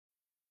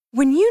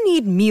When you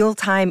need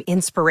mealtime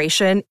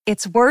inspiration,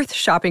 it's worth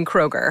shopping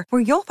Kroger,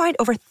 where you'll find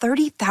over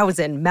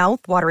 30,000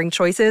 mouth-watering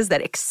choices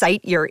that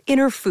excite your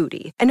inner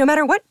foodie. And no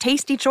matter what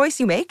tasty choice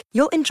you make,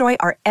 you'll enjoy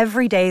our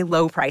everyday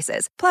low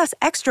prices, plus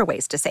extra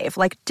ways to save,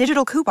 like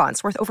digital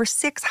coupons worth over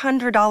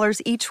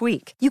 $600 each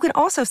week. You can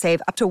also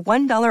save up to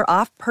 $1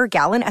 off per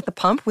gallon at the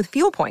pump with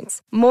fuel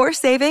points. More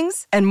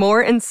savings and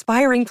more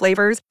inspiring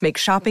flavors make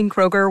shopping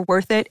Kroger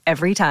worth it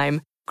every time.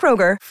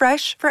 Kroger,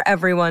 fresh for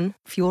everyone.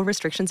 Fuel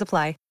restrictions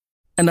apply.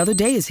 Another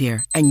day is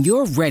here, and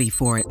you're ready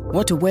for it.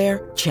 What to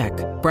wear? Check.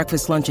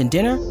 Breakfast, lunch, and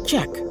dinner?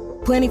 Check.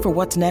 Planning for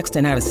what's next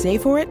and how to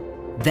save for it?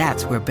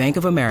 That's where Bank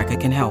of America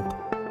can help.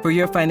 For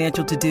your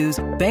financial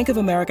to-dos, Bank of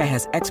America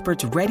has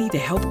experts ready to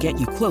help get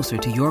you closer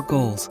to your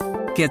goals.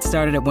 Get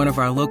started at one of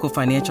our local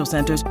financial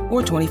centers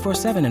or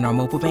 24/7 in our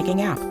mobile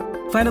banking app.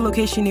 Find a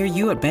location near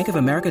you at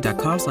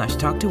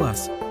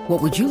bankofamerica.com/talktous. What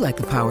would you like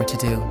the power to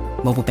do?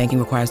 Mobile banking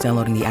requires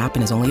downloading the app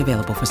and is only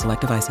available for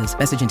select devices.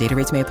 Message and data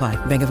rates may apply.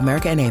 Bank of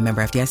America N.A.,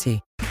 member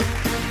FDIC.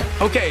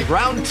 Okay,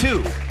 round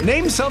two.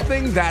 Name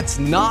something that's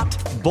not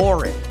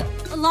boring.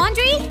 A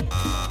laundry?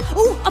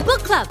 Ooh, a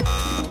book club.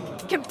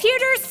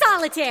 Computer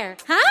solitaire,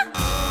 huh?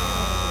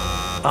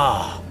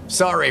 Ah,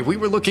 sorry, we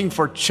were looking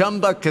for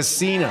Chumba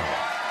Casino.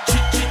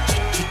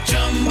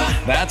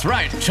 That's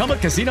right,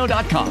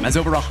 ChumbaCasino.com has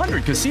over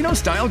 100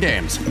 casino-style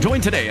games.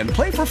 Join today and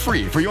play for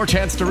free for your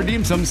chance to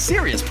redeem some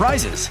serious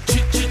prizes.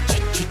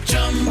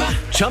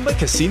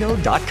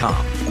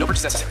 ChumbaCasino.com. No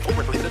purchase necessary. Void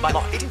where prohibited by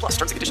law. 18 plus.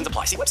 Terms and conditions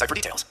apply. See website for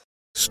details.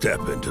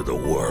 Step into the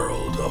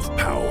world of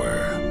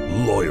power,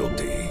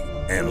 loyalty,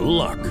 and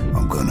luck.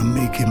 I'm gonna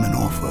make him an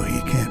offer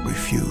he can't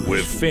refuse.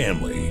 With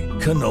family,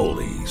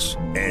 cannolis,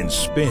 and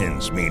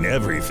spins mean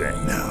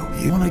everything. Now,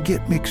 you wanna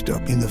get mixed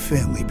up in the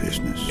family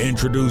business.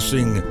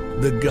 Introducing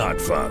The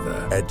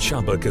Godfather at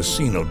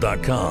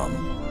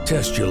ChumbaCasino.com.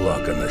 Test your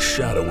luck in the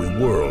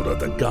shadowy world of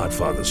The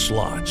Godfather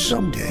slot.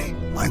 Someday,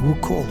 I will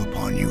call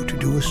upon you to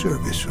do a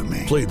service for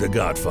me. Play The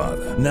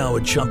Godfather, now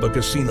at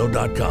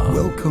ChumbaCasino.com.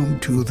 Welcome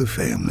to the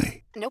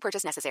family. No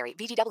purchase necessary.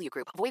 VGW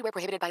Group. Void where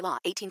prohibited by law.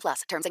 18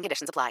 plus. Terms and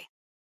conditions apply.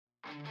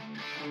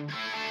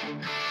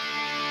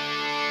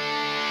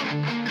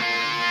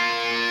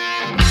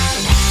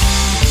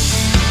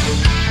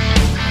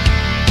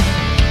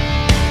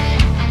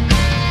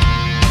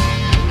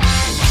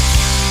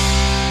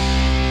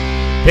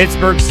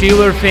 Pittsburgh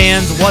Steelers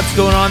fans, what's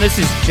going on? This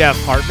is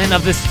Jeff Hartman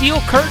of the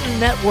Steel Curtain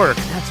Network.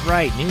 That's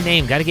right, new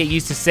name. Got to get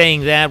used to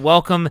saying that.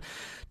 Welcome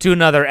to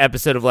another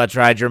episode of Let's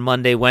Ride, your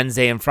Monday,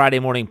 Wednesday, and Friday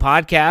morning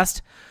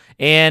podcast.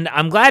 And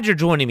I'm glad you're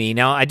joining me.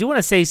 Now, I do want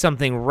to say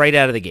something right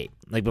out of the gate.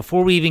 Like,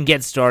 before we even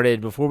get started,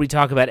 before we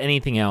talk about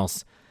anything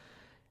else,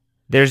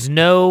 there's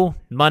no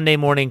Monday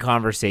morning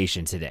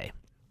conversation today.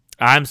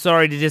 I'm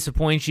sorry to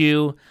disappoint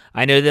you.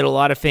 I know that a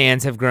lot of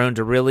fans have grown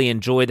to really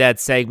enjoy that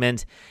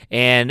segment.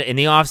 And in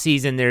the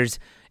offseason,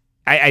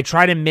 I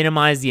try to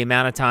minimize the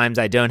amount of times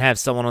I don't have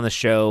someone on the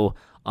show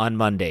on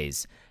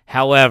Mondays.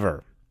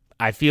 However,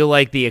 I feel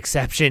like the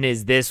exception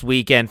is this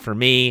weekend for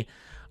me.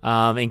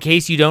 In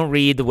case you don't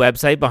read the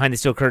website,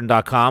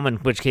 BehindTheSteelCurtain.com, in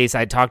which case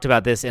I talked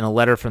about this in a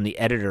letter from the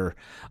editor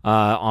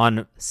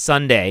on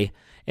Sunday,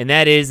 and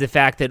that is the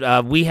fact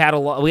that we had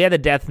a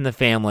death in the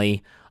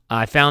family.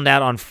 I found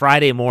out on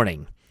Friday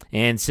morning.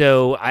 And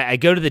so I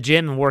go to the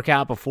gym and work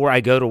out before I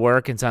go to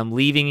work. And so I'm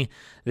leaving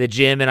the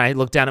gym and I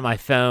look down at my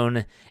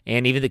phone.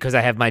 And even because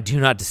I have my Do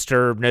Not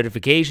Disturb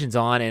notifications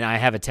on, and I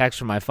have a text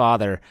from my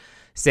father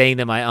saying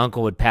that my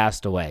uncle had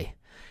passed away.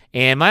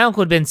 And my uncle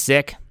had been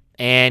sick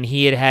and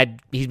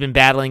he's been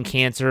battling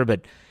cancer,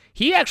 but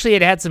he actually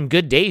had some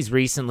good days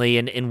recently.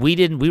 And we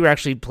were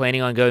actually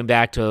planning on going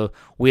back to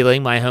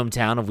Wheeling, my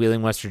hometown of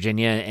Wheeling, West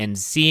Virginia, and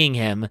seeing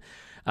him.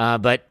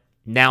 But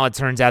now it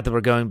turns out that we're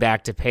going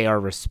back to pay our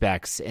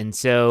respects. And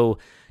so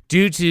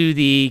due to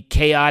the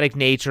chaotic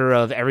nature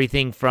of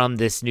everything from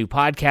this new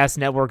podcast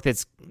network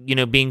that's,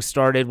 being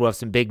started, we'll have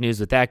some big news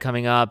with that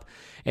coming up.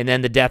 And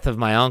then the death of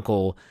my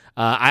uncle,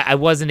 I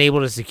wasn't able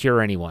to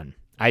secure anyone.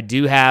 I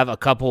do have a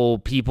couple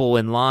people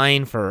in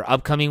line for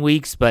upcoming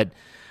weeks, but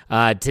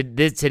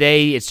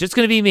today it's just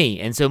going to be me.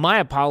 And so my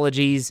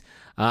apologies.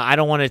 I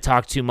don't want to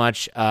talk too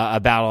much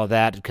about all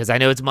that because I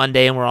know it's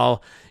Monday and we're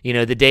all,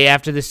 the day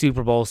after the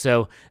Super Bowl.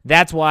 So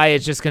that's why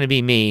it's just going to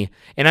be me.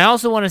 And I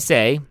also want to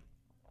say,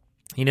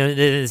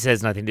 this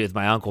has nothing to do with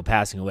my uncle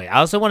passing away. I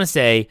also want to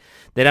say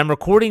that I'm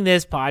recording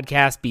this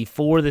podcast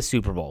before the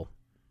Super Bowl.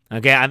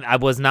 Okay, I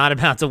was not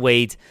about to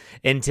wait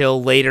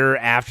until later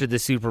after the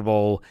Super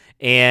Bowl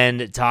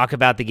and talk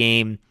about the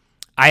game.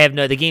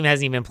 The game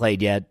hasn't even been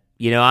played yet.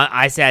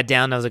 I sat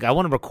down and I was like, I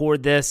want to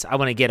record this. I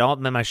want to get all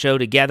my show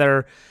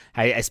together.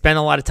 I spent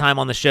a lot of time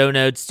on the show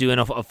notes doing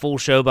a full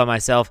show by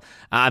myself.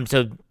 You're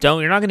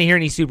not going to hear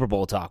any Super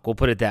Bowl talk. We'll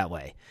put it that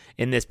way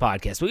in this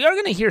podcast. We are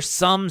going to hear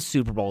some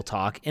Super Bowl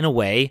talk in a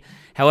way.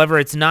 However,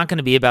 it's not going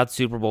to be about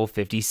Super Bowl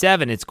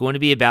 57. It's going to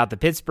be about the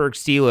Pittsburgh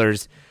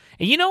Steelers.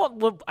 And you know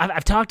what?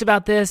 I've talked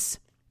about this.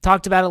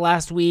 Talked about it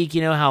last week.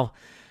 How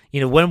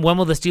when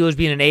will the Steelers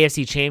be in an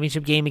AFC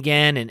Championship game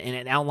again?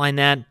 And outline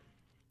that.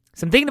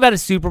 So I'm thinking about a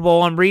Super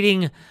Bowl. I'm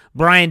reading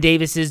Brian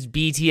Davis's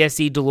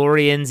BTSC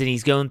DeLoreans, and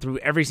he's going through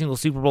every single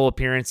Super Bowl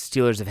appearance the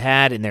Steelers have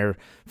had in their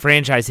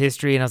franchise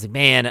history. And I was like,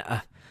 man,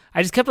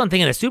 I just kept on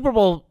thinking a Super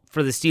Bowl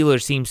for the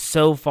Steelers seems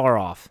so far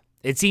off.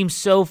 It seems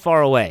so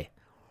far away.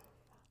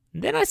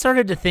 And then I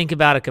started to think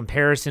about a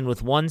comparison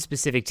with one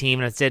specific team,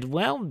 and I said,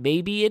 well,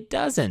 maybe it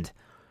doesn't.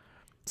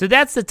 So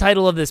that's the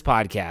title of this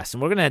podcast,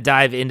 and we're going to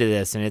dive into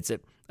this. And it's a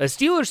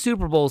Steelers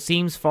Super Bowl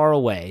seems far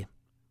away,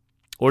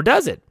 or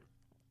does it?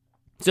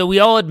 So we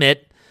all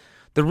admit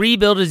the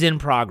rebuild is in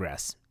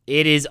progress.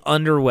 It is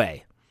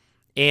underway,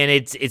 and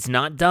it's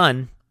not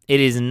done. It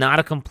is not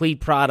a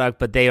complete product,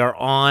 but they are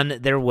on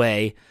their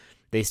way.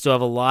 They still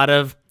have a lot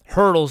of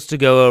hurdles to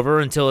go over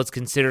until it's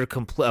considered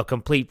a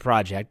complete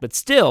project, but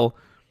still,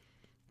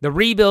 the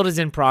rebuild is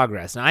in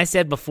progress. And I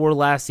said before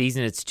last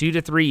season, it's 2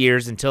 to 3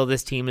 years until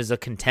this team is a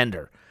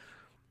contender.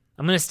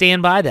 I'm going to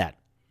stand by that.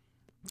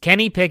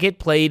 Kenny Pickett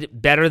played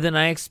better than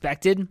I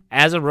expected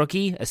as a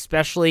rookie,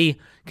 especially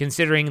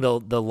considering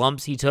the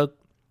lumps he took.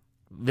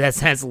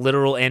 That's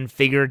literal and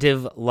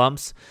figurative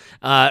lumps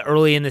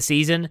early in the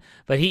season.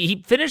 But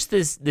he finished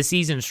the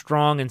season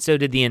strong, and so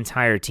did the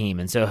entire team.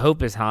 And so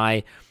hope is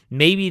high.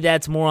 Maybe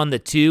that's more on the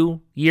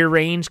 2-year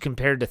range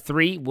compared to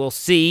 3. We'll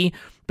see.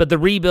 But the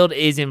rebuild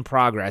is in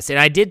progress. And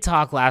I did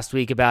talk last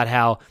week about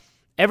how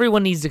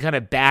everyone needs to kind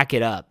of back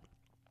it up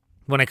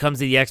when it comes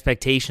to the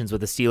expectations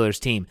with the Steelers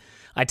team.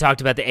 I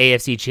talked about the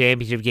AFC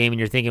Championship game, and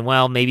you're thinking,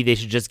 well, maybe they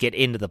should just get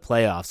into the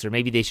playoffs, or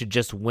maybe they should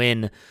just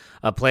win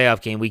a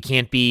playoff game. We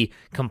can't be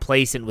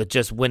complacent with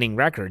just winning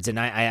records, and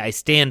I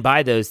stand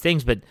by those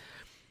things, but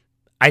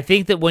I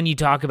think that when you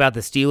talk about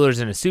the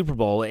Steelers in a Super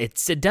Bowl,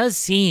 it does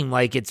seem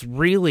like it's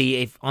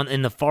really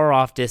in the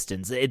far-off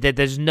distance, that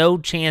there's no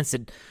chance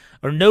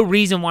or no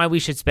reason why we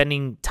should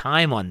spending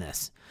time on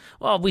this.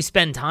 Well, we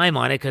spend time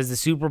on it because the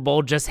Super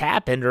Bowl just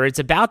happened, or it's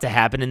about to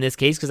happen in this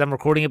case because I'm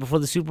recording it before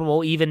the Super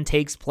Bowl even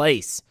takes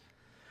place.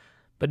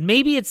 But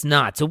maybe it's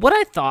not. So what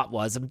I thought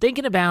was, I'm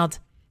thinking about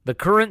the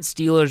current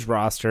Steelers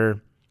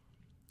roster.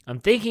 I'm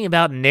thinking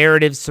about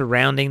narratives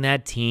surrounding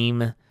that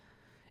team,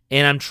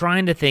 and I'm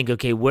trying to think,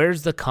 okay,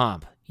 where's the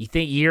comp? You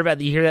hear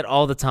that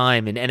all the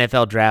time in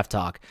NFL draft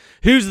talk.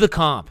 Who's the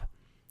comp?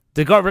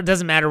 It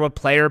doesn't matter what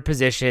player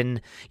position.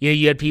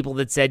 You had people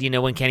that said,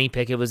 when Kenny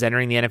Pickett was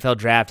entering the NFL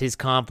draft, his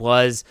comp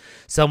was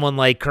someone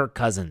like Kirk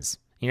Cousins.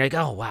 You're like,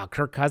 oh, wow,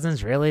 Kirk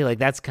Cousins? Really?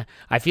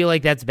 I feel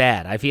like that's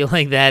bad. I feel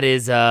like that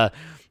is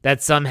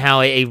that's somehow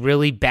a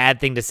really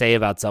bad thing to say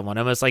about someone,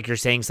 almost like you're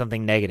saying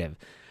something negative.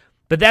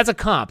 But that's a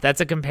comp.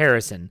 That's a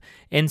comparison.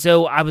 And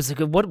so I was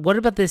like, what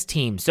about this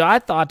team? So I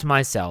thought to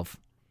myself,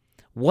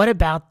 what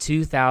about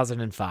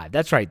 2005?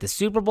 That's right, the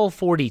Super Bowl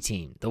 40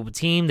 team, the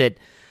team that,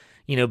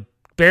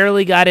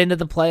 barely got into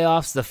the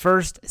playoffs, the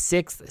first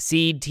 6th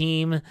seed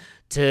team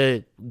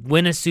to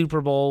win a Super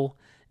Bowl.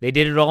 They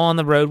did it all on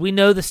the road. We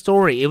know the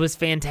story. It was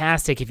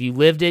fantastic. If you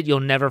lived it, you'll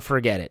never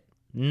forget it.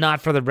 Not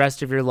for the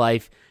rest of your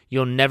life.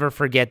 You'll never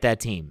forget that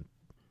team.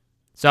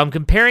 So I'm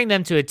comparing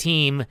them to a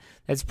team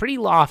that's pretty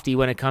lofty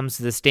when it comes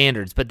to the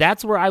standards, but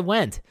that's where I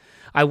went.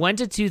 I went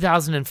to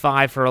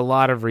 2005 for a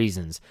lot of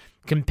reasons.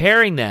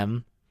 Comparing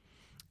them,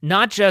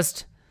 not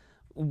just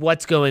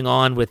what's going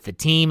on with the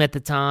team at the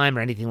time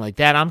or anything like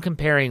that. I'm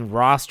comparing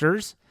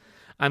rosters.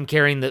 I'm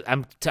comparing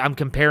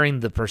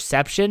the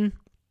perception,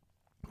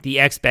 the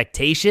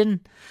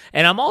expectation,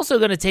 and I'm also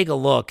going to take a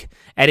look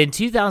at in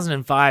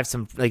 2005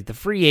 some like the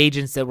free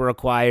agents that were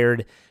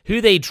acquired,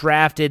 who they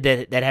drafted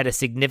that had a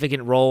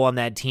significant role on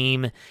that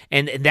team,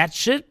 and that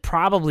should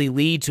probably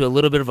lead to a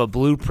little bit of a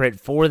blueprint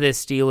for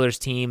this Steelers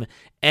team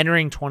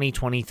entering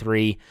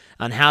 2023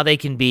 on how they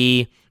can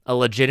be a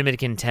legitimate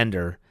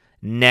contender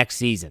next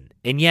season.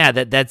 And yeah,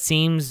 that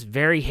seems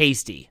very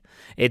hasty.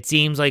 It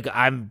seems like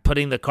I'm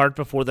putting the cart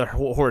before the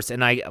horse,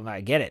 and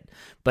I get it.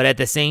 But at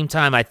the same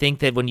time, I think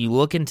that when you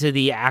look into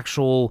the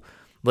actual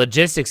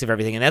logistics of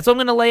everything, and that's what I'm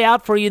going to lay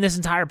out for you in this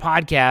entire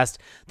podcast,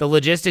 the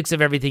logistics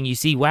of everything, you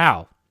see,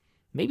 wow,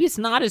 maybe it's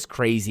not as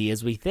crazy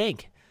as we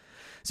think.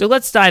 So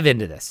let's dive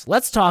into this.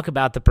 Let's talk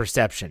about the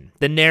perception,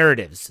 the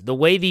narratives, the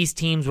way these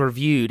teams were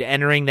viewed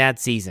entering that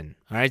season.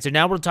 All right, so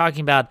now we're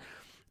talking about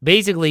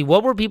basically,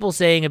 what were people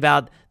saying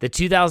about the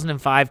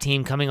 2005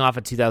 team coming off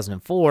of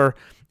 2004,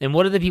 and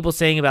what are the people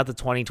saying about the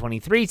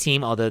 2023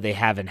 team, although they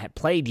haven't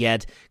played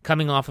yet,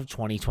 coming off of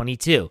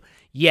 2022?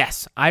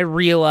 Yes, I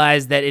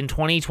realize that in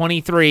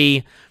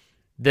 2023,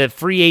 the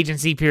free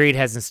agency period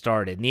hasn't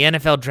started, and the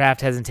NFL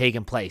draft hasn't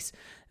taken place.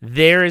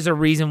 There is a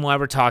reason why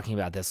we're talking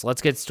about this.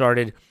 Let's get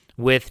started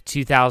with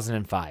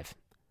 2005.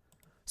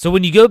 So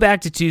when you go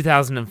back to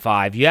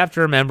 2005, you have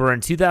to remember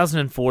in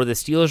 2004, the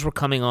Steelers were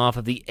coming off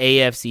of the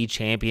AFC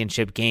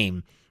Championship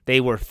game.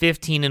 They were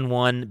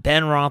 15-1.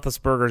 Ben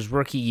Roethlisberger's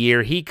rookie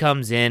year, he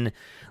comes in,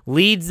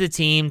 leads the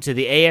team to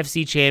the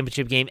AFC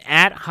Championship game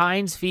at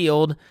Heinz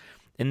Field,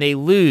 and they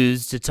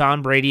lose to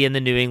Tom Brady and the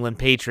New England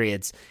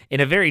Patriots in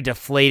a very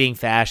deflating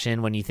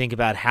fashion when you think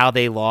about how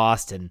they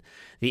lost, and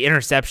the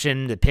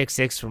interception, the pick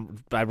six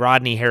by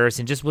Rodney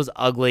Harrison just was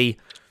ugly.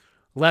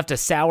 Left a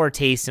sour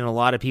taste in a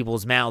lot of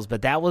people's mouths,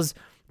 but that was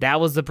That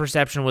was the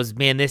perception was,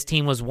 man, this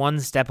team was one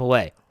step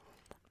away.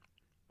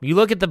 You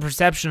look at the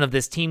perception of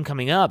this team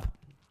coming up,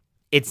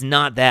 it's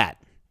not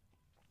that.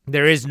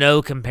 There is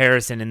no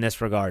comparison in this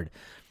regard.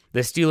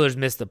 The Steelers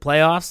missed the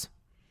playoffs.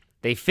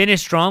 They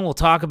finished strong. We'll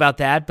talk about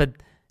that, but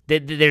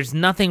there's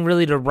nothing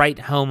really to write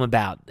home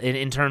about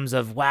in terms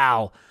of,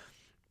 wow,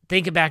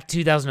 think back to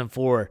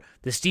 2004.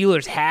 The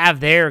Steelers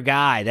have their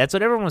guy. That's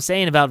what everyone was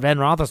saying about Ben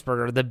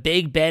Roethlisberger. The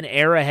Big Ben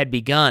era had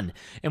begun.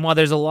 And while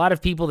there's a lot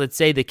of people that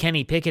say the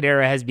Kenny Pickett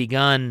era has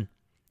begun,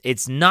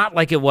 it's not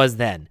like it was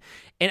then.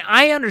 And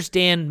I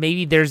understand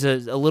maybe there's a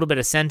little bit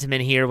of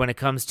sentiment here when it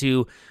comes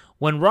to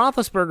when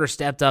Roethlisberger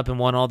stepped up and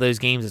won all those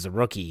games as a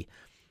rookie.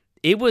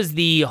 It was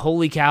the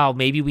holy cow,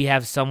 maybe we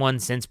have someone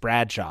since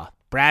Bradshaw.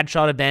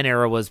 Bradshaw to Ben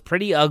era was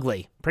pretty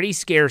ugly, pretty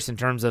scarce in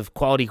terms of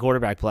quality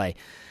quarterback play.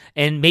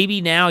 And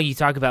maybe now you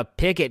talk about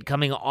Pickett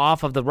coming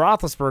off of the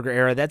Roethlisberger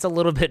era. That's a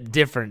little bit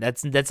different.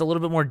 That's a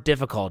little bit more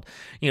difficult.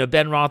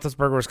 Ben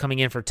Roethlisberger was coming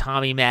in for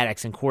Tommy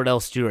Maddox and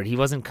Cordell Stewart. He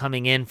wasn't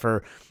coming in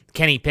for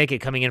Kenny Pickett,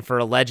 coming in for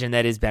a legend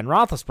that is Ben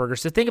Roethlisberger.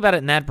 So think about it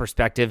in that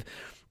perspective.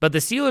 But the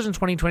Steelers in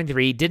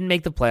 2023 didn't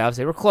make the playoffs.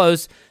 They were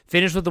close,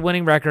 finished with the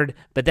winning record,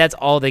 but that's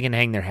all they can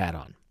hang their hat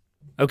on.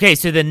 Okay,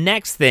 so the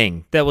next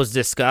thing that was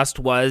discussed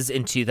was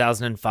in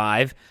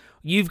 2005,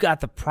 you've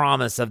got the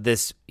promise of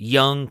this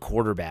young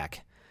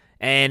quarterback.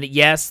 And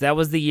yes, that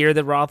was the year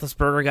that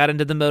Roethlisberger got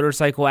into the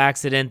motorcycle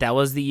accident. That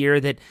was the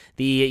year that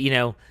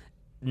it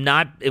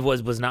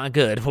was not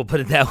good. We'll put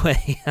it that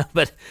way.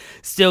 But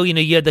still,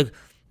 you had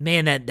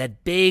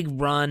that big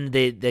run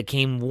that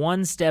came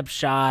one step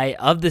shy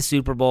of the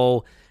Super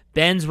Bowl.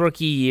 Ben's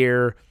rookie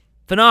year,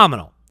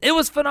 phenomenal. It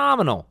was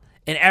phenomenal.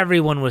 And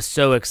everyone was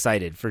so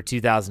excited for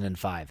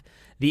 2005.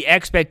 The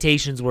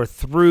expectations were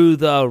through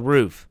the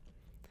roof.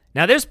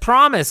 Now, there's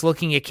promise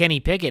looking at Kenny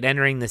Pickett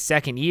entering the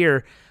second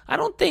year. I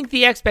don't think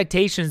the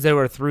expectations, though,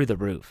 are through the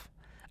roof.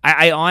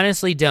 I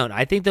honestly don't.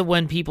 I think that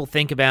when people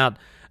think about,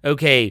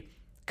 okay,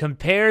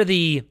 compare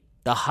the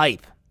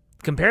hype.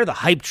 Compare the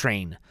hype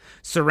train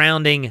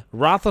surrounding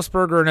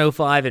Roethlisberger in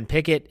 05 and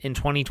Pickett in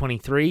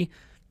 2023,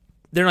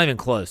 they're not even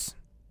close.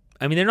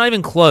 I mean, they're not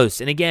even close.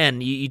 And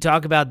again, you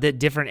talk about the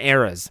different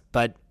eras,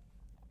 but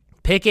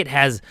Pickett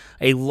has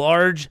a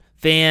large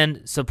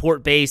fan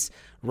support base.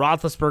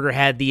 Roethlisberger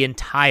had the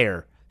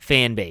entire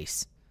fan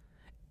base.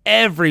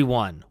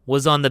 Everyone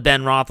was on the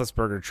Ben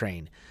Roethlisberger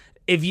train.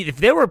 If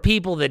there were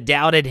people that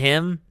doubted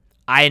him,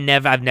 I've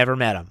never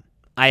met him.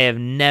 I have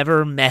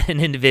never met an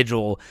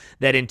individual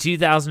that in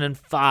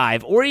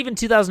 2005 or even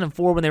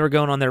 2004 when they were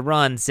going on their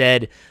run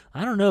said,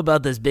 I don't know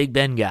about this Big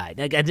Ben guy.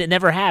 It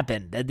never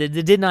happened. It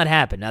did not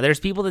happen. Now, there's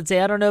people that say,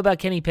 I don't know about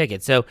Kenny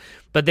Pickett.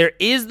 But there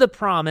is the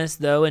promise,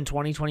 though, in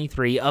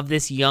 2023 of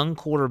this young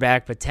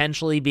quarterback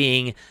potentially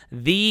being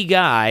the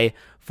guy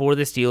for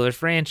the Steelers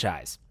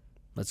franchise.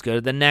 Let's go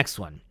to the next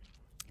one.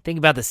 Think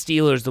about the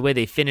Steelers, the way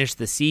they finished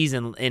the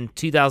season in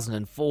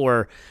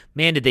 2004.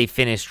 Man, did they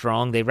finish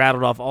strong. They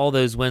rattled off all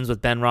those wins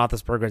with Ben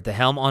Roethlisberger at the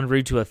helm, en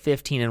route to a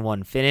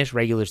 15-1 finish,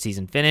 regular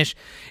season finish.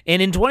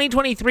 And in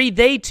 2023,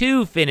 they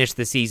too finished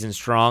the season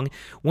strong,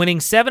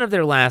 winning 7 of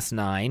their last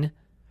 9,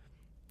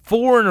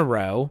 4 in a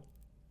row.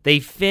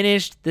 They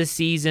finished the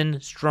season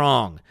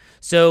strong.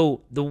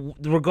 So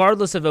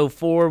regardless of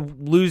 04,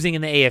 losing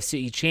in the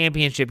AFC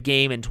Championship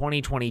game in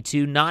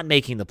 2022, not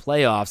making the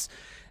playoffs,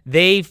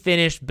 they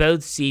finished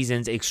both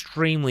seasons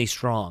extremely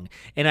strong.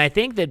 And I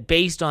think that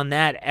based on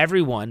that,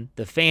 everyone,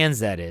 the fans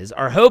that is,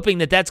 are hoping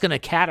that that's going to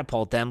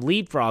catapult them,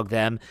 leapfrog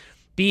them,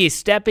 be a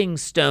stepping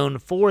stone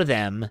for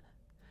them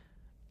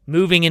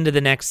moving into the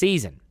next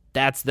season.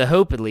 That's the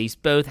hope, at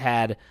least. Both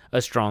had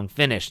a strong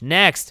finish.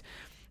 Next,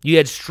 you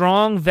had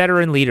strong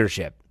veteran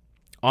leadership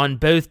on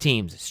both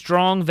teams.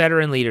 Strong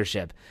veteran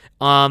leadership.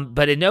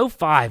 But in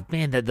 05,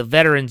 man, the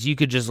veterans, you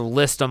could just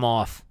list them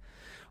off.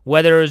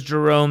 Whether it was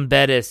Jerome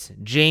Bettis,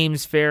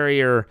 James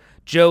Ferrier,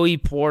 Joey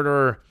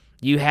Porter,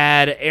 you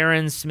had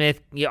Aaron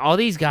Smith, all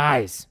these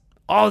guys.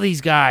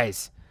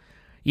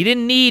 You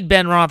didn't need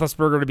Ben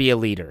Roethlisberger to be a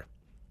leader.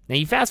 Now,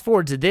 you fast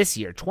forward to this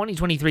year,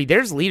 2023,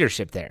 there's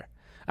leadership there.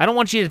 I don't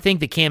want you to think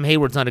that Cam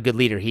Hayward's not a good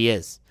leader. He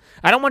is.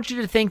 I don't want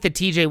you to think that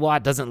TJ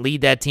Watt doesn't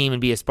lead that team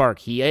and be a spark.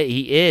 He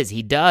is.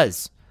 He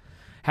does.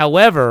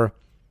 However,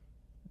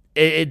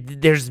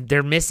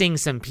 they're missing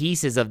some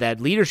pieces of that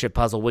leadership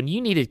puzzle. When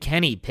you needed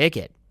Kenny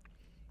Pickett,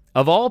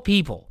 of all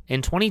people,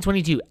 in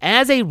 2022,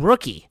 as a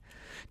rookie,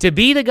 to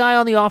be the guy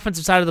on the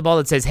offensive side of the ball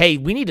that says, hey,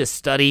 we need to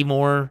study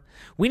more.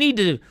 We need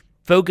to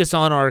focus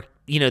on our,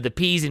 the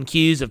P's and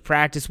Q's of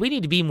practice. We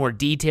need to be more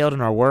detailed in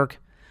our work.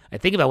 I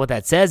think about what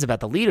that says about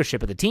the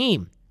leadership of the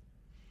team.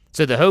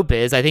 So the hope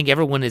is, I think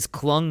everyone has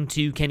clung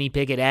to Kenny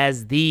Pickett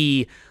as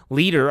the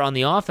leader on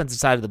the offensive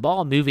side of the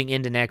ball moving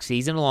into next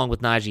season, along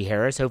with Najee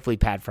Harris, hopefully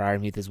Pat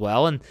Freiermuth as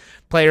well, and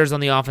players on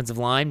the offensive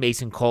line,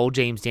 Mason Cole,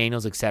 James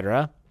Daniels,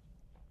 etc.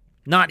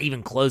 Not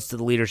even close to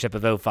the leadership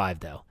of 05,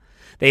 though.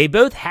 They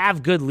both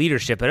have good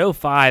leadership. At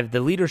 05, the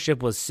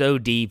leadership was so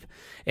deep,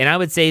 and I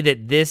would say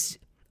that this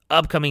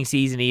upcoming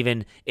season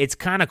even, it's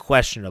kind of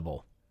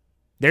questionable.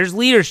 There's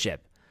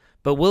leadership,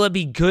 but will it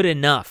be good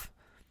enough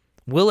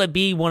Will it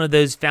be one of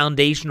those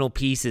foundational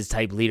pieces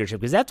type leadership?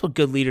 Because that's what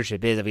good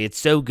leadership is. I mean, it's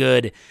so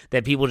good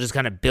that people just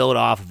kind of build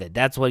off of it.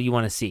 That's what you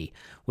want to see.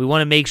 We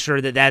want to make sure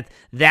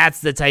that's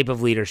the type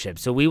of leadership.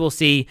 So we will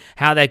see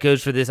how that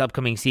goes for this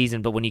upcoming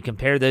season. But when you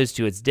compare those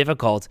two, it's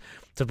difficult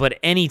to put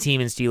any team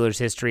in Steelers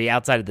history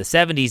outside of the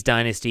 70s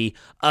dynasty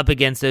up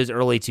against those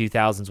early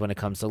 2000s when it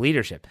comes to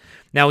leadership.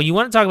 Now, when you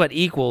want to talk about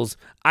equals,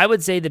 I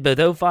would say that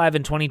both 05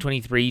 and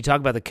 2023, you talk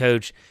about the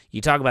coach,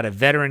 you talk about a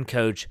veteran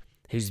coach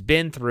who's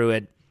been through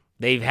it.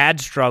 They've had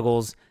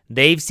struggles.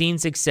 They've seen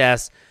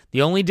success.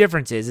 The only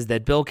difference is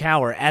that Bill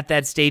Cowher, at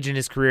that stage in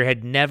his career,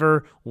 had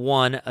never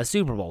won a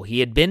Super Bowl. He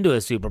had been to a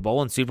Super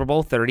Bowl in Super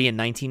Bowl 30 in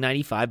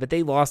 1995, but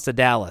they lost to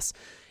Dallas.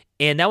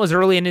 And that was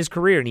early in his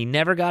career, and he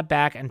never got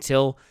back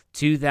until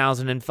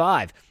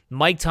 2005.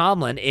 Mike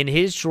Tomlin, in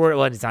his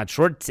it's not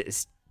short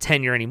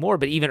tenure anymore,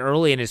 but even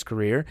early in his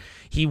career,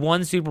 he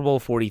won Super Bowl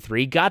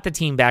 43, got the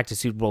team back to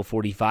Super Bowl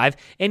 45,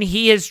 and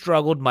he has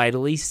struggled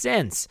mightily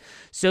since.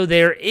 So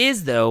there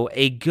is, though,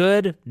 a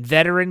good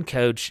veteran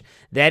coach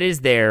that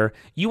is there.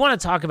 You want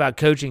to talk about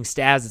coaching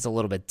staffs, it's a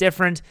little bit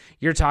different.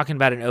 You're talking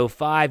about an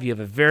 05. You have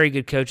a very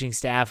good coaching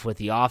staff with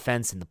the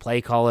offense and the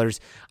play callers.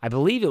 I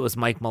believe it was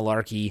Mike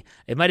Mularkey.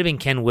 It might have been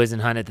Ken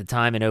Wisenhunt at the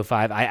time in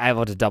 05. I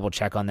have to double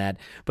check on that.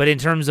 But in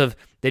terms of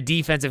the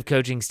defensive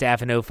coaching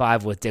staff in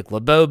 05 with Dick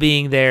LeBeau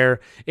being there,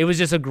 it was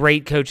just a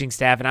great coaching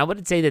staff. And I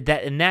would say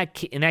that in that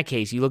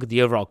case, you look at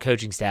the overall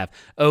coaching staff,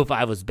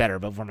 05 was better.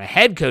 But from a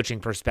head coaching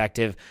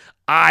perspective,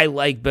 I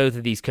like both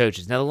of these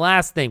coaches. Now, the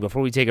last thing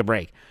before we take a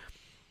break,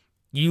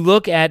 you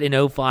look at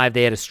in 05,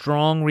 they had a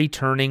strong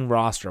returning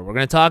roster. We're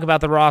going to talk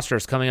about the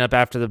rosters coming up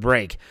after the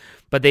break.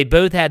 But they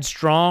both had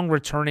strong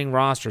returning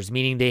rosters,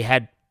 meaning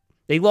they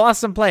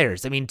lost some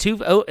players. I mean,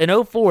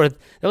 in 04, that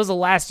was the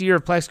last year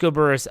of Plexico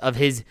Burress of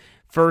his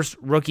first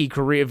rookie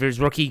career, of his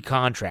rookie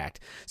contract.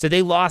 So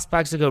they lost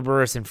Plexico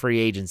Burress in free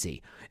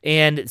agency.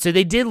 And so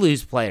they did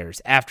lose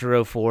players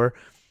after 04.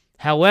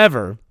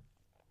 However,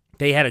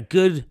 they had a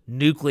good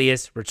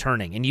nucleus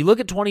returning. And you look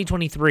at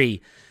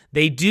 2023,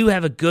 they do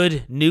have a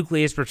good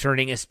nucleus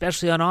returning,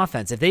 especially on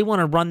offense. If they want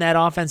to run that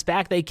offense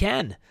back, they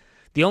can.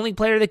 The only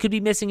player that could be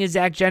missing is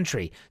Zach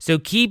Gentry. So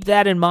keep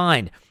that in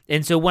mind.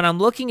 And so when I'm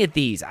looking at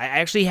these, I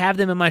actually have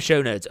them in my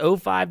show notes,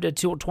 05 to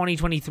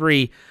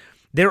 2023.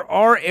 There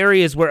are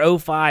areas where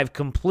 05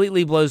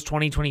 completely blows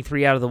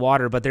 2023 out of the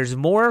water, but there's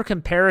more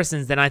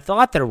comparisons than I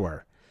thought there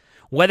were.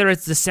 Whether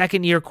it's the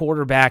second-year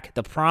quarterback,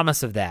 the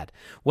promise of that,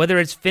 whether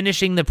it's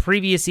finishing the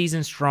previous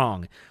season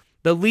strong,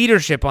 the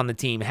leadership on the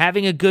team,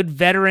 having a good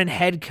veteran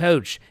head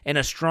coach, and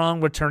a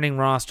strong returning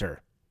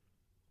roster.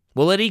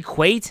 Will it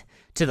equate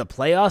to the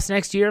playoffs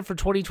next year for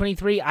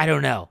 2023? I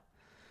don't know.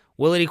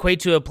 Will it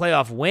equate to a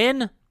playoff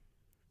win?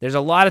 There's a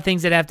lot of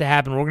things that have to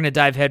happen. We're going to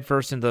dive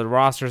headfirst into the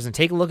rosters and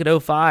take a look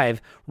at 05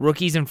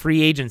 rookies and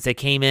free agents that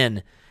came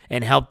in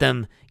and helped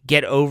them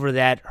get over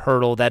that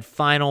hurdle, that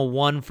final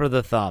one for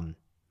the thumb.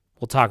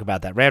 We'll talk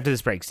about that right after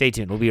this break. Stay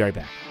tuned. We'll be right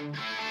back.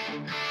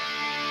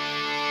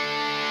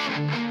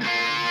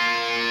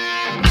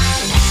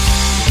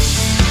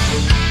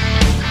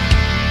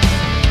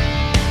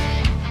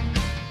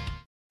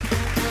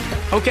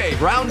 Okay,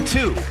 round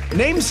two.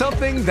 Name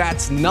something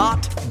that's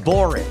not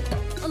boring.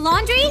 A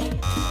laundry?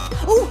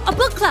 Ooh, a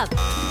book club.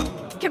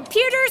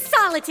 Computer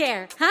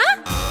solitaire,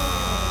 huh?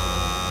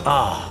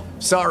 Ah, oh,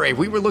 sorry.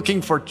 We were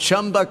looking for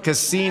Chumba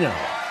Casino.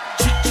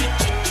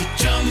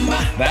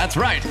 That's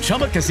right.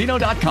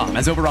 ChumbaCasino.com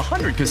has over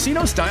 100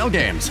 casino-style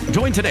games.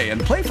 Join today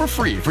and play for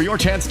free for your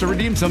chance to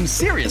redeem some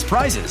serious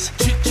prizes.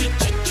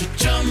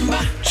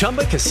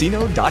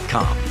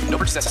 ChumbaCasino.com. No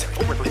purchase necessary.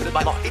 Void where prohibited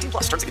by law. 18+.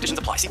 Terms and conditions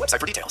apply. See website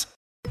for details.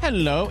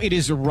 Hello, it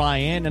is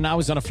Ryan, and I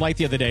was on a flight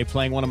the other day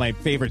playing one of my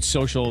favorite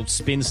social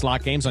spin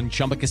slot games on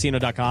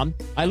ChumbaCasino.com.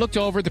 I looked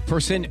over at the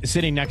person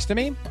sitting next to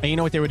me, and you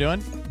know what they were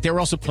doing? They were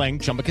also playing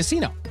Chumba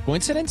Casino.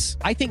 Coincidence?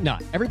 I think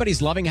not.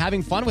 Everybody's loving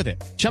having fun with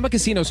it. Chumba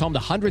Casino is home to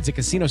hundreds of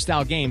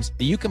casino-style games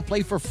that you can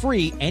play for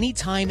free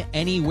anytime,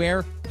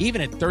 anywhere, even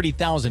at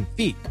 30,000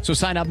 feet. So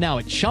sign up now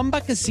at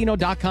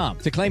ChumbaCasino.com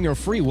to claim your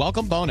free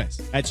welcome bonus.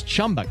 That's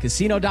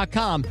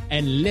ChumbaCasino.com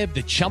and live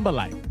the Chumba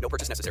life. No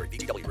purchase necessary.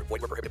 VGW. Void where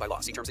prohibited by law.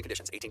 See terms and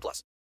conditions.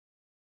 18+.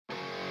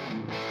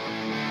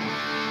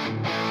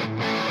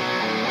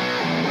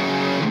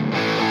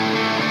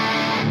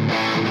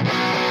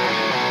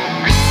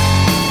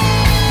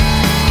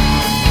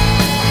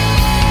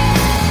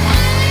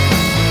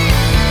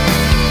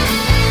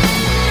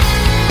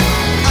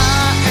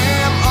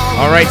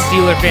 All right,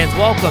 Steeler fans,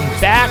 welcome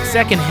back.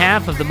 Second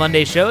half of the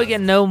Monday show.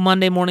 Again, no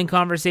Monday morning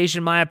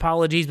conversation. My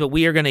apologies, but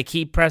we are going to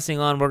keep pressing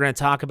on. We're going to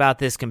talk about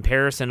this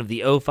comparison of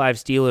the 05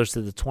 Steelers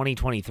to the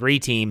 2023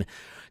 team.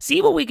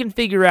 See what we can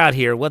figure out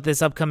here, what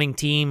this upcoming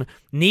team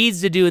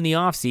needs to do in the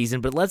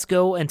offseason. But let's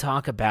go and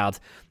talk about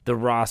the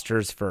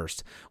rosters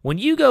first. When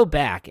you go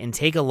back and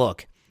take a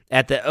look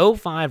at the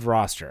 05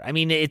 roster, I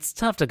mean, it's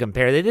tough to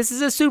compare. This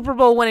is a Super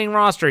Bowl winning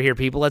roster here,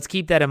 people. Let's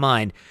keep that in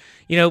mind.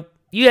 You know,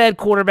 you had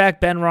quarterback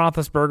Ben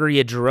Roethlisberger. You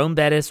had Jerome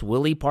Bettis,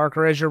 Willie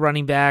Parker as your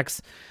running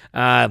backs.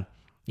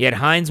 You had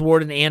Hines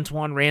Ward and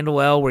Antoine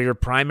Randall were your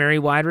primary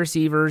wide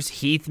receivers.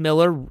 Heath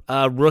Miller,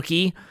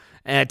 rookie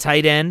at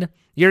tight end.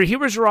 Here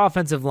was your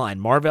offensive line.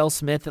 Marvell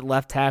Smith at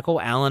left tackle.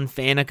 Alan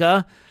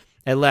Faneca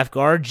at left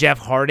guard. Jeff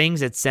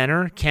Hardings at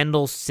center.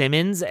 Kendall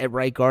Simmons at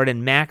right guard.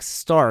 And Max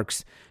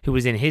Starks, who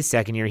was in his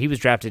second year. He was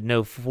drafted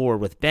in 04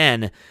 with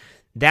Ben.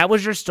 That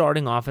was your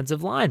starting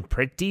offensive line.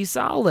 Pretty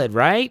solid,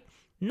 right?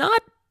 Not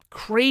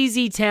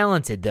crazy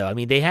talented, though. I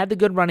mean, they had the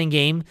good running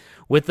game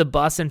with the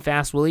bus and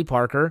fast Willie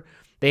Parker.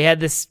 They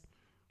had this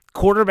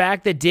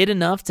quarterback that did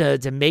enough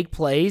to make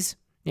plays.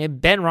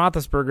 And Ben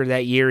Roethlisberger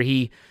that year,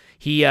 he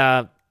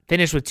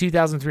finished with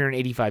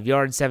 2,385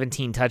 yards,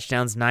 17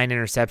 touchdowns, 9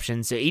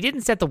 interceptions. So he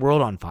didn't set the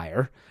world on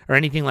fire or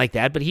anything like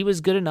that, but he was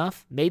good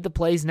enough, made the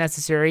plays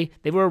necessary.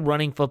 They were a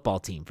running football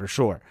team for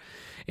sure.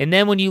 And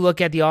then when you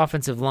look at the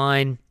offensive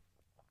line,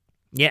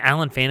 yeah,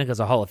 Alan Faneca's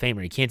a Hall of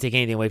Famer. You can't take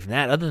anything away from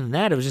that. Other than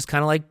that, it was just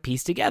kind of like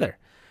pieced together.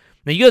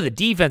 Now, you go to the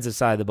defensive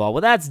side of the ball.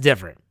 Well, that's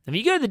different. If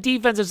you go to the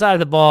defensive side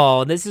of the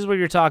ball, and this is where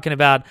you're talking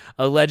about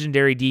a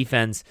legendary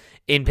defense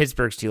in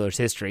Pittsburgh Steelers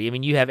history. I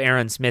mean, you have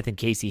Aaron Smith and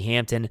Casey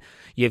Hampton.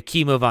 You have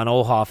Kimo von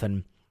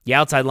Oelhoffen. The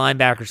outside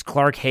linebackers,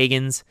 Clark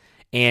Higgins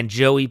and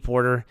Joey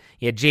Porter.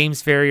 You had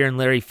James Ferrier and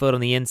Larry Foote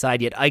on the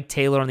inside. You had Ike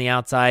Taylor on the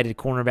outside at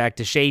cornerback,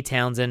 Deshae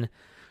Townsend,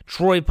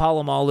 Troy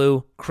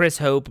Polamalu, Chris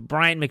Hope.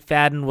 Bryant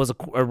McFadden was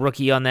a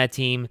rookie on that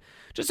team.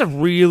 Just a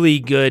really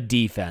good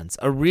defense.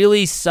 A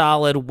really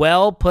solid,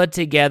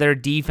 well-put-together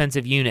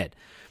defensive unit.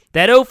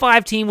 That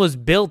 05 team was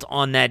built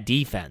on that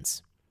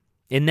defense.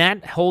 And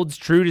that holds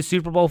true to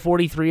Super Bowl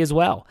 43 as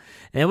well.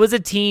 And it was a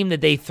team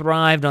that they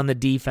thrived on the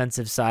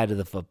defensive side of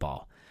the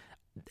football.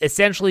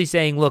 Essentially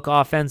saying, look,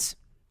 offense,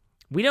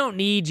 we don't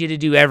need you to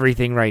do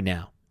everything right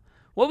now.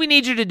 What we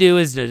need you to do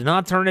is to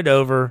not turn it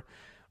over,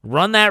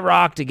 run that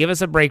rock to give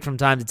us a break from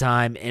time to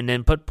time, and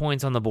then put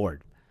points on the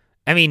board.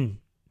 I mean,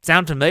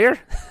 sound familiar?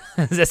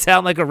 Does that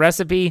sound like a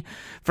recipe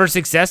for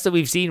success that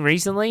we've seen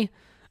recently?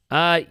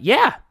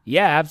 Yeah,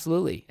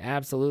 absolutely.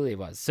 Absolutely it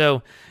was.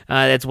 So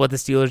that's what the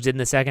Steelers did in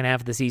the second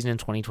half of the season in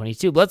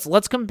 2022.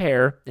 Let's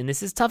compare, and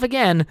this is tough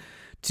again,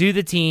 to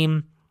the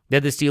team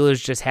that the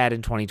Steelers just had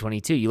in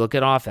 2022. You look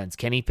at offense,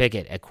 Kenny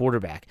Pickett at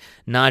quarterback,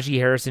 Najee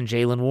Harris and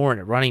Jaylen Warren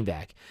at running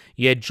back.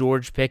 You had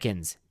George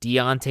Pickens,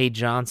 Deontay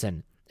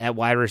Johnson at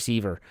wide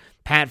receiver,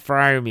 Pat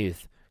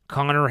Freiermuth,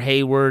 Connor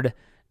Hayward,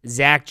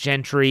 Zach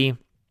Gentry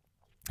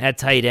at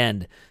tight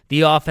end.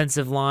 The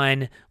offensive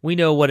line, we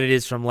know what it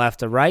is from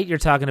left to right. You're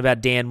talking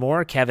about Dan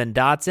Moore, Kevin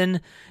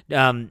Dotson,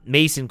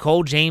 Mason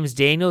Cole, James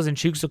Daniels, and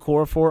Chuks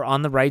Okorafor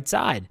on the right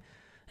side.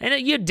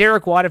 And you had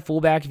Derek Watt at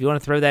fullback if you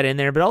want to throw that in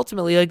there. But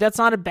ultimately, that's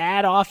not a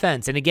bad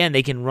offense. And again,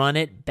 they can run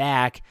it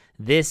back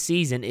this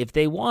season if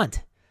they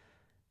want.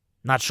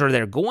 Not sure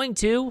they're going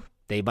to.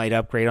 They might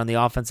upgrade on the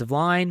offensive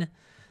line.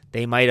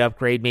 They might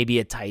upgrade maybe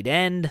a tight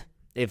end.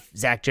 If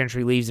Zach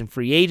Gentry leaves in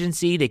free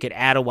agency, they could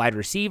add a wide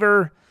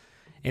receiver.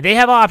 And they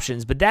have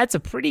options, but that's a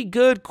pretty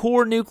good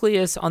core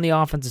nucleus on the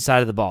offensive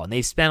side of the ball. And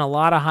they've spent a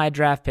lot of high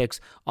draft picks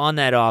on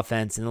that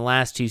offense in the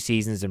last 2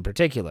 seasons in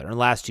particular, or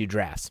last 2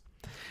 drafts.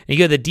 And you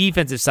go to the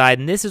defensive side,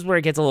 and this is where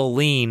it gets a little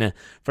lean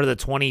for the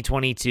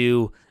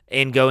 2022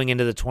 and going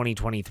into the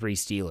 2023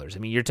 Steelers. I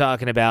mean, you're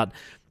talking about,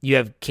 you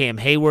have Cam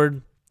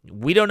Hayward.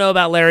 We don't know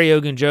about Larry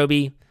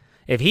Ogunjobi.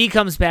 If he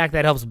comes back,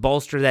 that helps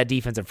bolster that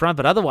defensive front.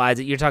 But otherwise,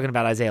 you're talking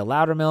about Isaiah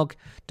Loudermilk,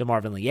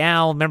 DeMarvin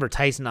Leal. Remember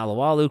Tyson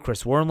Alualu,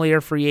 Chris Wormley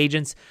are free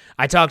agents.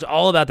 I talked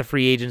all about the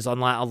free agents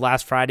on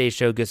last Friday's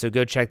show, so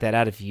go check that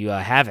out if you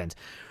haven't.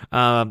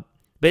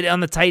 But on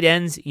the tight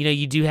ends,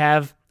 you do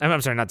have,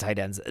 I'm sorry, not tight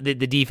ends, the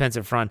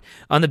defensive front.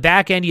 On the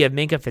back end, you have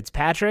Minkah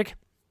Fitzpatrick.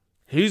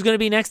 Who's going to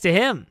be next to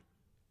him?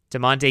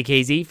 DeMonte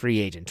KZ, free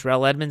agent.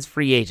 Terrell Edmonds,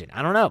 free agent.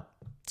 I don't know.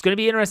 It's going to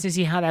be interesting to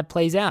see how that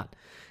plays out.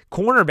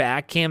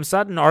 Cornerback, Cam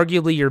Sutton,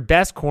 arguably your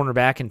best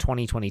cornerback in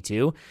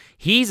 2022.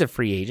 He's a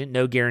free agent.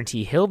 No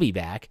guarantee he'll be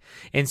back.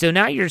 And so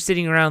now you're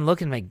sitting around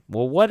looking like,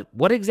 well,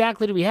 what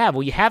exactly do we have?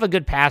 Well, you have a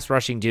good pass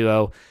rushing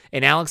duo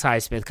in Alex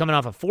Highsmith coming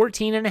off a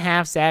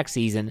 14.5 sack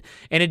season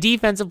and a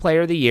defensive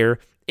player of the year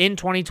in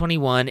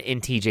 2021 in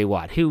TJ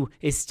Watt, who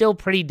is still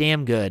pretty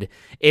damn good,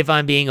 if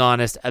I'm being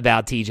honest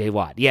about TJ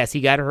Watt. Yes,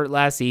 he got hurt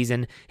last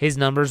season. His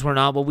numbers were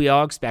not what we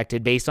all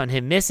expected based on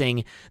him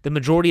missing the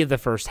majority of the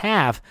first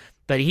half,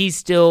 but he's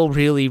still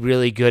really,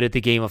 really good at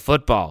the game of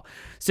football.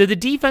 So the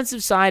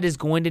defensive side is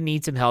going to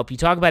need some help. You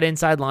talk about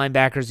inside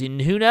linebackers,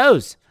 and who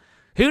knows?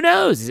 Who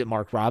knows? Is it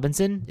Mark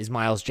Robinson? Is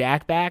Miles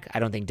Jack back? I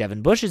don't think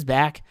Devin Bush is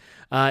back.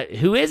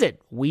 Who is it?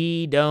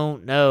 We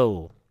don't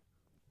know.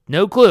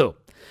 No clue.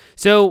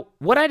 So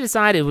what I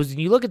decided was, when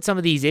you look at some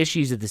of these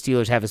issues that the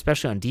Steelers have,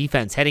 especially on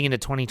defense heading into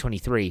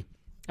 2023,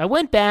 I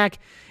went back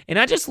and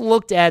I just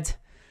looked at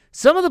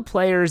some of the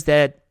players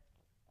that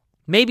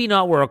maybe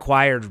not were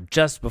acquired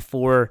just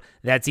before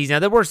that season. Now,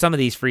 there were some of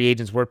these free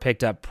agents were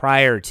picked up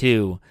prior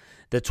to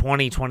the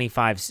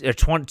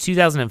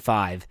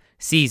 2005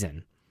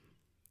 season,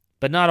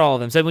 but not all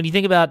of them. So when you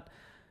think about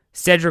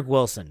Cedric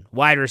Wilson,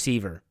 wide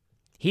receiver,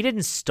 he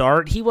didn't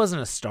start. He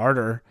wasn't a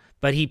starter,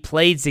 but he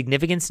played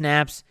significant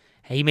snaps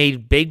He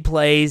made big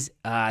plays.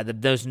 The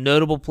most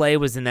notable play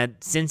was in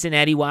that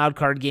Cincinnati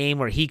wildcard game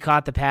where he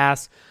caught the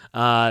pass.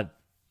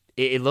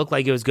 It looked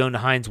like it was going to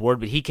Hines Ward,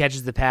 but he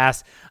catches the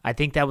pass. I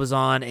think that was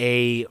on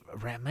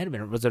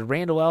was it a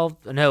Randall L?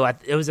 No,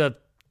 it was a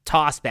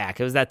toss back.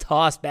 It was that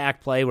toss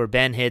back play where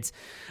Ben hits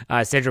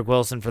Cedric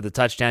Wilson for the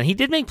touchdown. He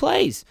did make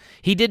plays.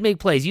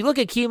 You look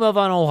at Kimo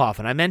von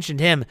Oelhoffen. I mentioned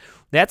him.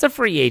 That's a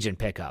free agent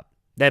pickup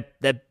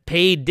that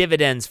paid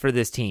dividends for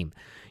this team.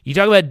 You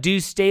talk about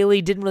Deuce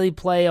Staley, didn't really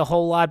play a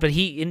whole lot, but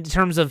he, in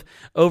terms of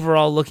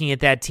overall looking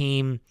at that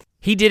team,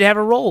 he did have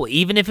a role,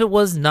 even if it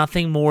was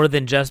nothing more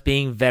than just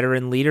being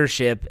veteran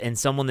leadership and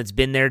someone that's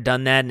been there,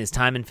 done that in his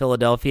time in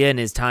Philadelphia and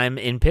his time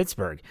in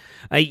Pittsburgh.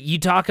 You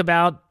talk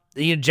about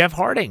Jeff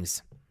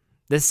Hardings,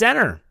 the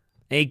center.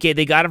 They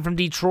got him from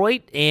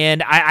Detroit,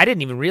 and I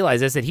didn't even realize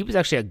this, that he was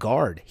actually a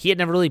guard. He had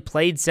never really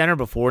played center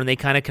before, and they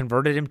kind of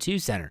converted him to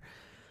center.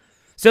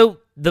 So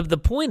the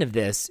point of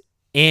this,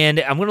 and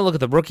I'm going to look at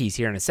the rookies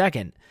here in a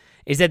second,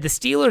 is that the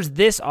Steelers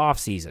this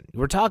offseason,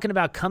 we're talking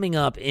about coming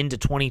up into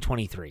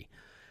 2023,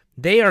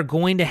 they are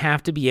going to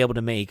have to be able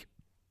to make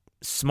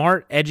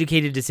smart,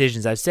 educated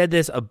decisions. I've said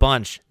this a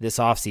bunch this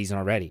offseason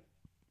already.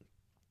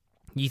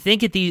 You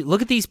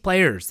look at these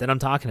players that I'm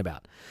talking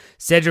about.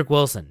 Cedric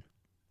Wilson,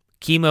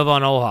 Kimo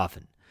von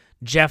Oelhoffen,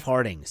 Jeff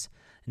Hardings.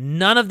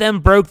 None of them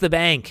broke the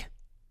bank.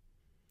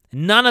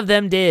 None of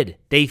them did.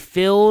 They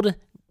filled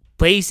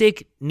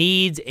basic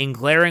needs and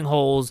glaring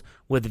holes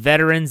with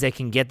veterans that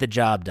can get the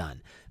job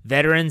done.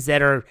 Veterans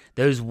that are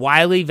those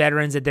wily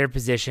veterans at their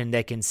position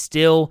that can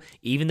still,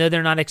 even though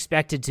they're not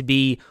expected to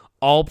be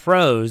all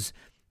pros,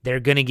 they're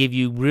going to give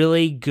you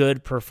really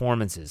good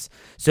performances.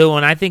 So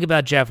when I think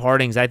about Jeff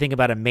Hardings, I think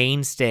about a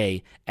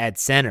mainstay at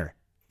center.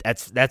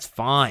 That's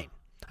fine.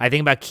 I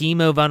think about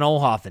Kimo von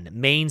Oelhoffen,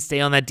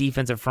 mainstay on that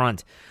defensive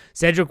front.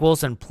 Cedric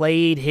Wilson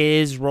played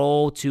his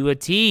role to a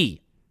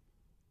T.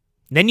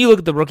 Then you look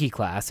at the rookie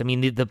class. I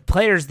mean, the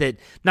players that,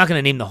 not going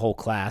to name the whole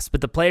class,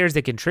 but the players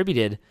that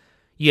contributed,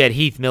 you had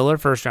Heath Miller,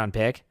 first-round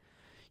pick.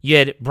 You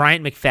had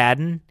Bryant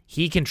McFadden.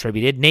 He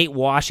contributed. Nate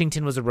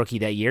Washington was a rookie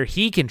that year.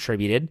 He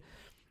contributed.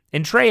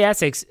 And Trey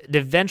Essex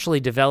eventually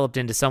developed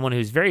into someone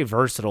who's very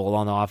versatile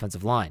along the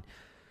offensive line.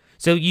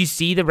 So you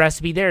see the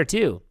recipe there,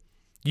 too.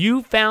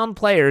 You found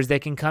players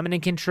that can come in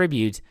and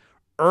contribute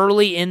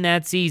early in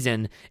that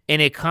season,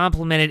 and it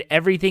complemented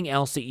everything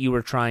else that you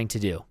were trying to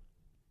do.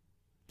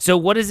 So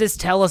what does this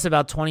tell us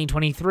about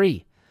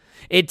 2023?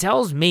 It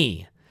tells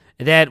me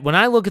that when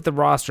I look at the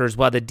rosters,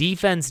 while the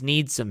defense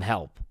needs some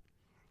help,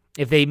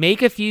 if they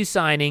make a few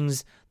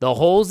signings, the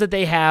holes that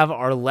they have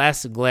are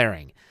less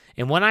glaring.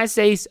 And when I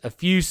say a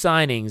few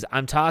signings,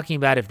 I'm talking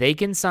about if they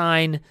can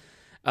sign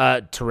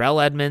Terrell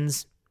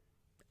Edmonds,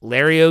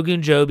 Larry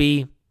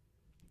Ogunjobi,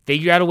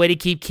 figure out a way to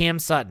keep Cam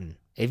Sutton.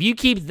 If you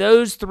keep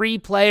those three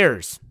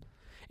players,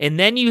 and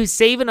then you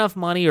save enough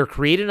money or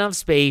create enough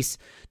space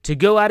to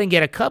go out and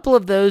get a couple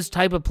of those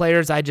type of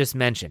players I just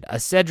mentioned, a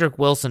Cedric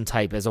Wilson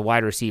type as a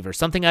wide receiver.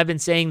 Something I've been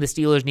saying the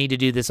Steelers need to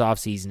do this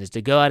offseason is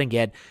to go out and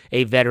get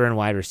a veteran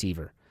wide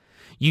receiver.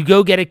 You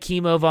go get a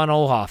Kimo von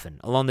Oelhoffen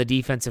along the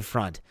defensive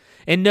front.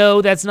 And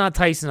no, that's not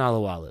Tyson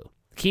Alualu.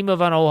 Kimo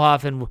von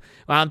Oelhoffen, well,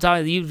 I'm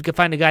talking, you can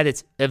find a guy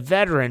that's a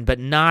veteran but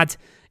not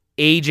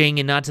aging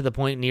and not to the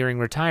point nearing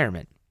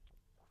retirement.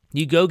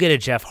 You go get a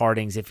Jeff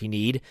Hardings if you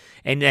need,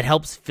 and that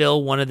helps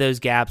fill one of those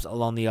gaps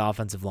along the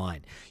offensive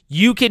line.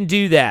 You can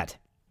do that.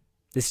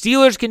 The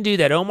Steelers can do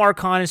that. Omar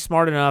Khan is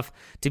smart enough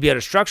to be able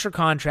to structure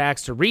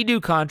contracts, to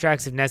redo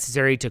contracts if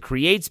necessary, to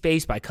create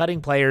space by cutting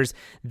players.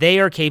 They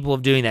are capable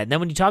of doing that. And then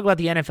when you talk about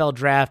the NFL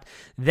draft,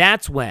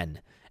 that's when,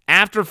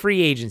 after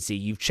free agency,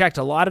 you've checked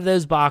a lot of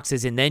those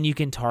boxes, and then you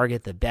can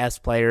target the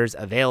best players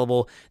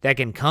available that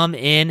can come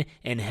in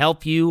and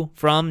help you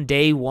from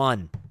day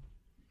one.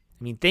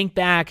 I mean, think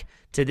back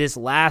to this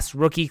last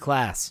rookie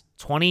class,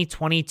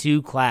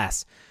 2022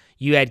 class.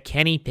 You had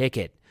Kenny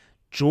Pickett,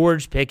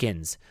 George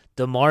Pickens,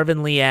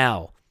 DeMarvin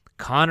Leal,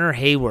 Connor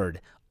Hayward,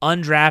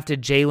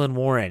 undrafted Jaylen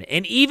Warren,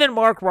 and even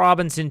Mark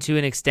Robinson to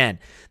an extent.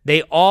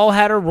 They all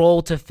had a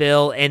role to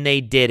fill, and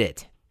they did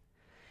it.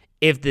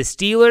 If the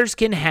Steelers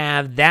can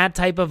have that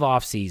type of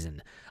offseason,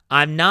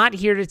 I'm not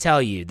here to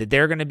tell you that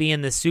they're going to be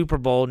in the Super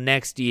Bowl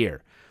next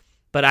year,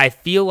 but I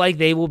feel like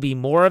they will be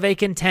more of a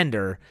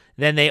contender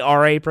than they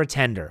are a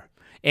pretender.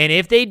 And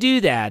if they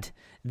do that,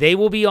 they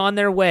will be on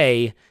their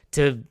way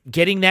to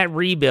getting that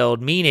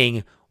rebuild,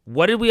 meaning,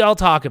 what did we all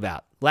talk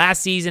about?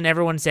 Last season,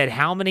 everyone said,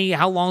 how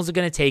long is it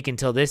going to take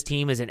until this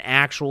team is an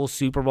actual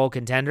Super Bowl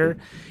contender?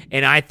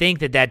 And I think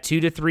that 2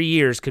 to 3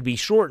 years could be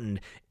shortened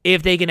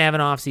if they can have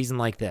an offseason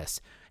like this.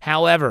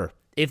 However,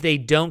 if they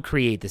don't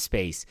create the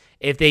space,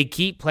 if they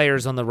keep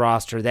players on the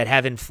roster that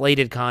have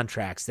inflated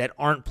contracts, that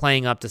aren't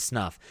playing up to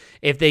snuff,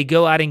 if they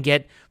go out and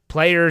get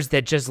players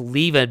that just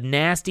leave a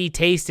nasty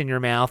taste in your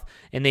mouth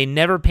and they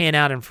never pan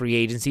out in free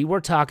agency,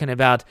 we're talking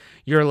about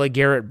your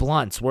LeGarrette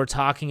Blunts, we're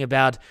talking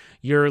about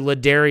your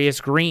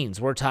Ladarius Greens,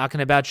 we're talking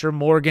about your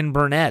Morgan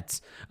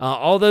Burnett's,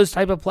 all those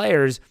type of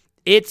players,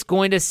 it's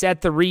going to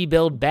set the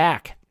rebuild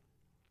back.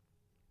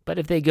 But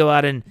if they go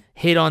out and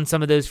hit on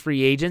some of those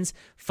free agents,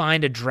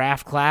 find a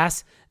draft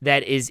class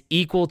that is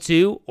equal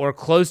to or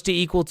close to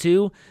equal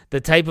to the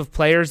type of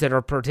players that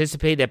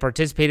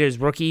participated as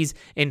rookies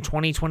in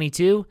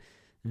 2022,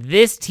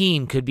 this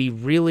team could be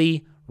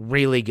really,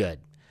 really good.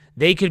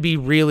 They could be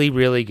really,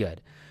 really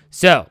good.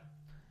 So,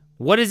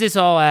 what does this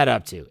all add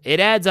up to? It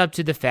adds up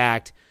to the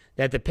fact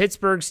that the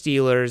Pittsburgh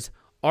Steelers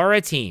are a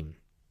team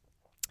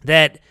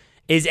that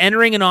is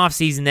entering an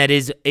offseason that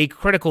is a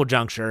critical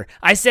juncture.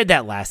 I said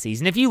that last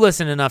season. If you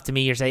listen enough to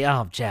me, you're saying,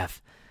 oh,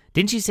 Jeff,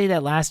 didn't you say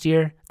that last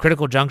year?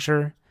 Critical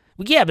juncture?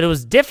 Well, yeah, but it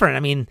was different.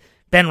 I mean,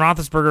 Ben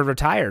Roethlisberger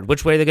retired.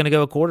 Which way are they going to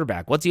go at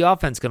quarterback? What's the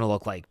offense going to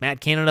look like?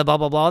 Matt Canada, blah,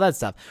 blah, blah, all that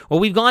stuff. Well,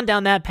 we've gone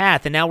down that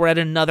path, and now we're at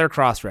another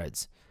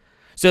crossroads.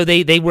 So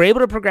they were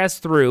able to progress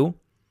through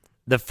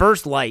the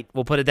first light,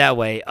 we'll put it that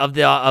way, of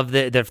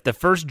the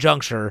first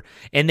juncture,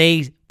 and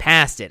they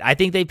passed it. I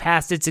think they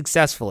passed it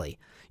successfully.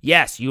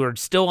 Yes, you are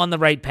still on the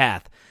right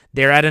path.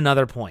 They're at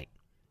another point.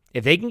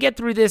 If they can get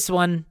through this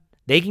one,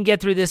 they can get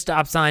through this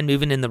stop sign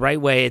moving in the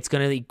right way, it's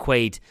going to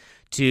equate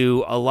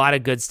to a lot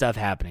of good stuff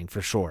happening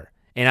for sure.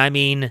 And I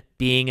mean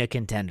being a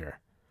contender.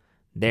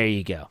 There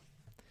you go.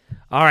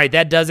 All right,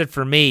 that does it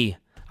for me.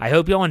 I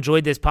hope you all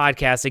enjoyed this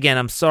podcast. Again,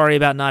 I'm sorry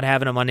about not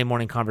having a Monday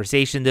morning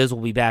conversation. Those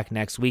will be back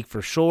next week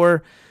for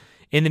sure.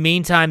 In the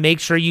meantime, make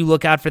sure you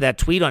look out for that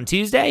tweet on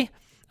Tuesday.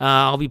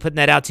 I'll be putting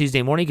that out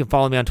Tuesday morning. You can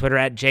follow me on Twitter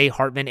at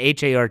jhartman,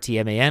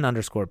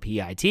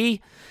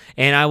 HARTMAN_PIT.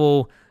 And I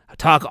will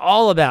talk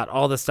all about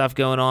all the stuff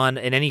going on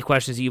and any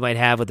questions you might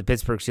have with the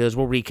Pittsburgh Steelers.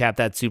 We'll recap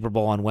that Super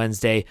Bowl on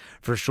Wednesday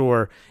for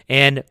sure.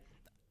 And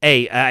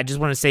hey, I just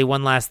want to say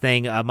one last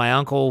thing. My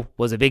uncle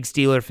was a big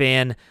Steeler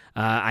fan.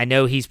 I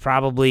know he's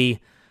probably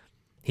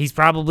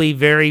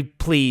very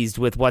pleased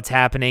with what's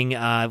happening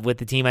with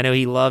the team. I know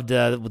he loved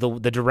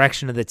the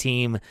direction of the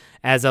team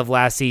as of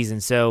last season.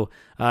 So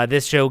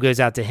this show goes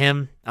out to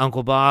him,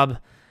 Uncle Bob.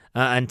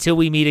 Until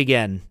we meet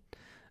again,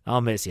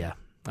 I'll miss you.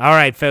 All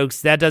right,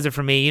 folks, that does it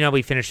for me. You know,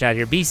 we finished out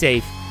here. Be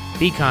safe,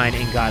 be kind,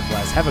 and God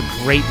bless. Have a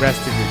great rest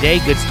of your day.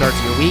 Good start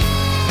to your week.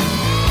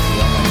 See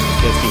y'all next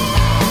week. Go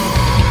Steelers.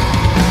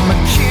 My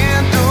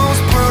candles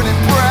burning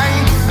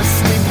bright. I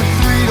sleep for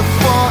 3 to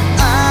 4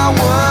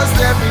 hours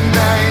every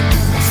night.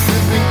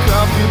 Sipping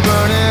coffee,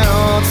 burning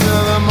all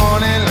till the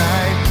morning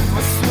light.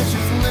 My switch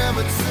is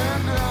never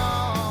turned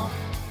off.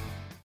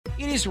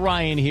 It is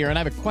Ryan here, and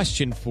I have a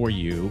question for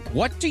you.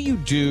 What do you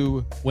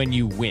do when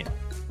you win?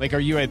 Like, are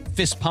you a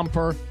fist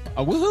pumper,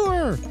 a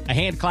woohooer, a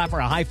hand clapper,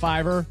 a high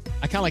fiver?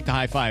 I kind of like the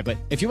high five, but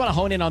if you want to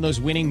hone in on those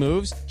winning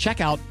moves,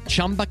 check out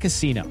Chumba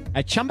Casino.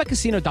 At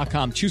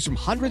ChumbaCasino.com, choose from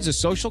hundreds of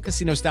social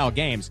casino-style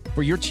games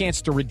for your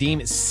chance to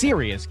redeem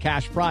serious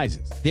cash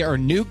prizes. There are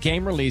new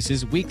game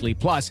releases weekly,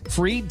 plus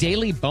free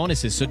daily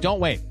bonuses. So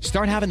don't wait.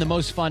 Start having the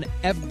most fun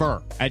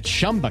ever at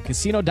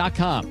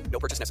ChumbaCasino.com. No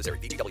purchase necessary.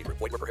 VGW. Void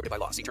where prohibited by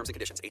law. See terms and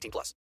conditions.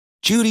 18+.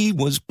 Judy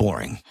was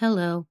boring.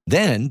 Hello.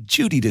 Then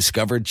Judy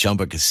discovered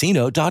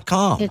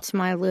ChumbaCasino.com. It's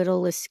my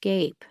little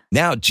escape.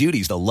 Now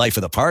Judy's the life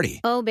of the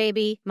party. Oh,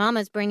 baby,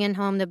 mama's bringing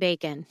home the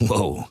bacon.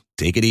 Whoa,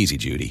 take it easy,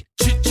 Judy.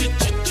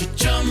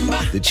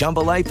 The Chumba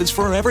life is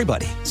for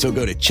everybody. So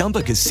go to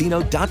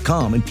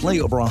ChumbaCasino.com and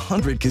play over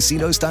 100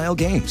 casino-style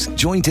games.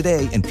 Join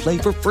today and play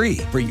for free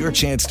for your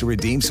chance to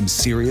redeem some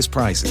serious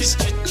prizes.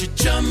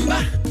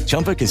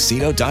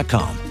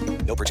 ChumbaCasino.com.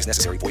 No purchase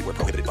necessary. Void where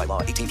prohibited by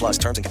law. 18+.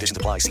 Terms and conditions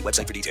apply. See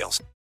website for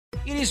details.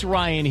 It is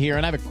Ryan here,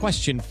 and I have a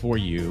question for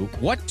you.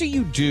 What do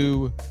you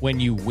do when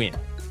you win?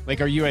 Like,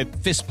 are you a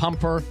fist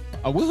pumper,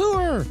 a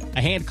woohooer,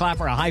 a hand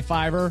clapper, a high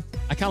fiver?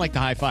 I kind of like the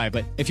high five,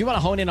 but if you want to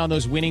hone in on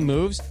those winning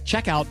moves,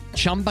 check out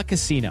Chumba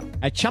Casino.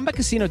 At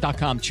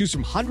ChumbaCasino.com, choose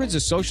from hundreds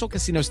of social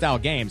casino-style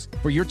games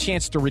for your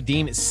chance to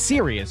redeem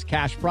serious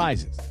cash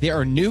prizes. There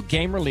are new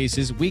game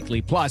releases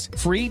weekly, plus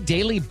free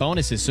daily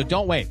bonuses. So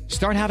don't wait.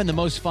 Start having the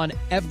most fun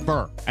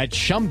ever at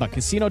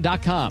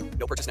ChumbaCasino.com.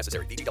 No purchase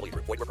necessary. VGW.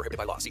 Void where prohibited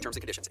by law. See terms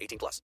and conditions.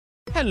 18+.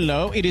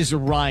 Hello, it is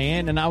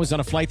Ryan, and I was on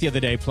a flight the other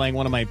day playing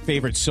one of my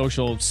favorite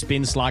social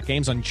spin slot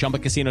games on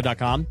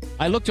ChumbaCasino.com.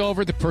 I looked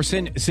over at the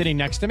person sitting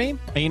next to me,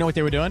 and you know what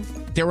they were doing?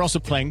 They were also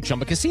playing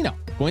Chumba Casino.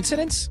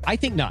 Coincidence? I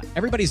think not.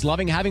 Everybody's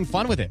loving having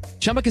fun with it.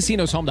 Chumba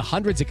Casino is home to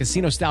hundreds of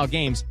casino-style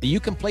games that you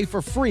can play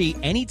for free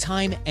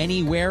anytime,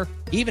 anywhere,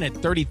 even at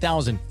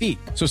 30,000 feet.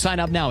 So sign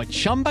up now at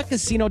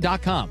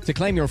ChumbaCasino.com to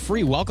claim your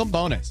free welcome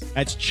bonus.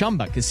 That's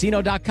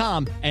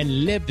ChumbaCasino.com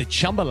and live the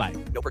Chumba life.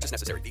 No purchase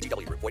necessary.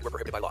 VGW. Void where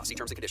prohibited by law. See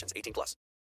terms and conditions. 18+.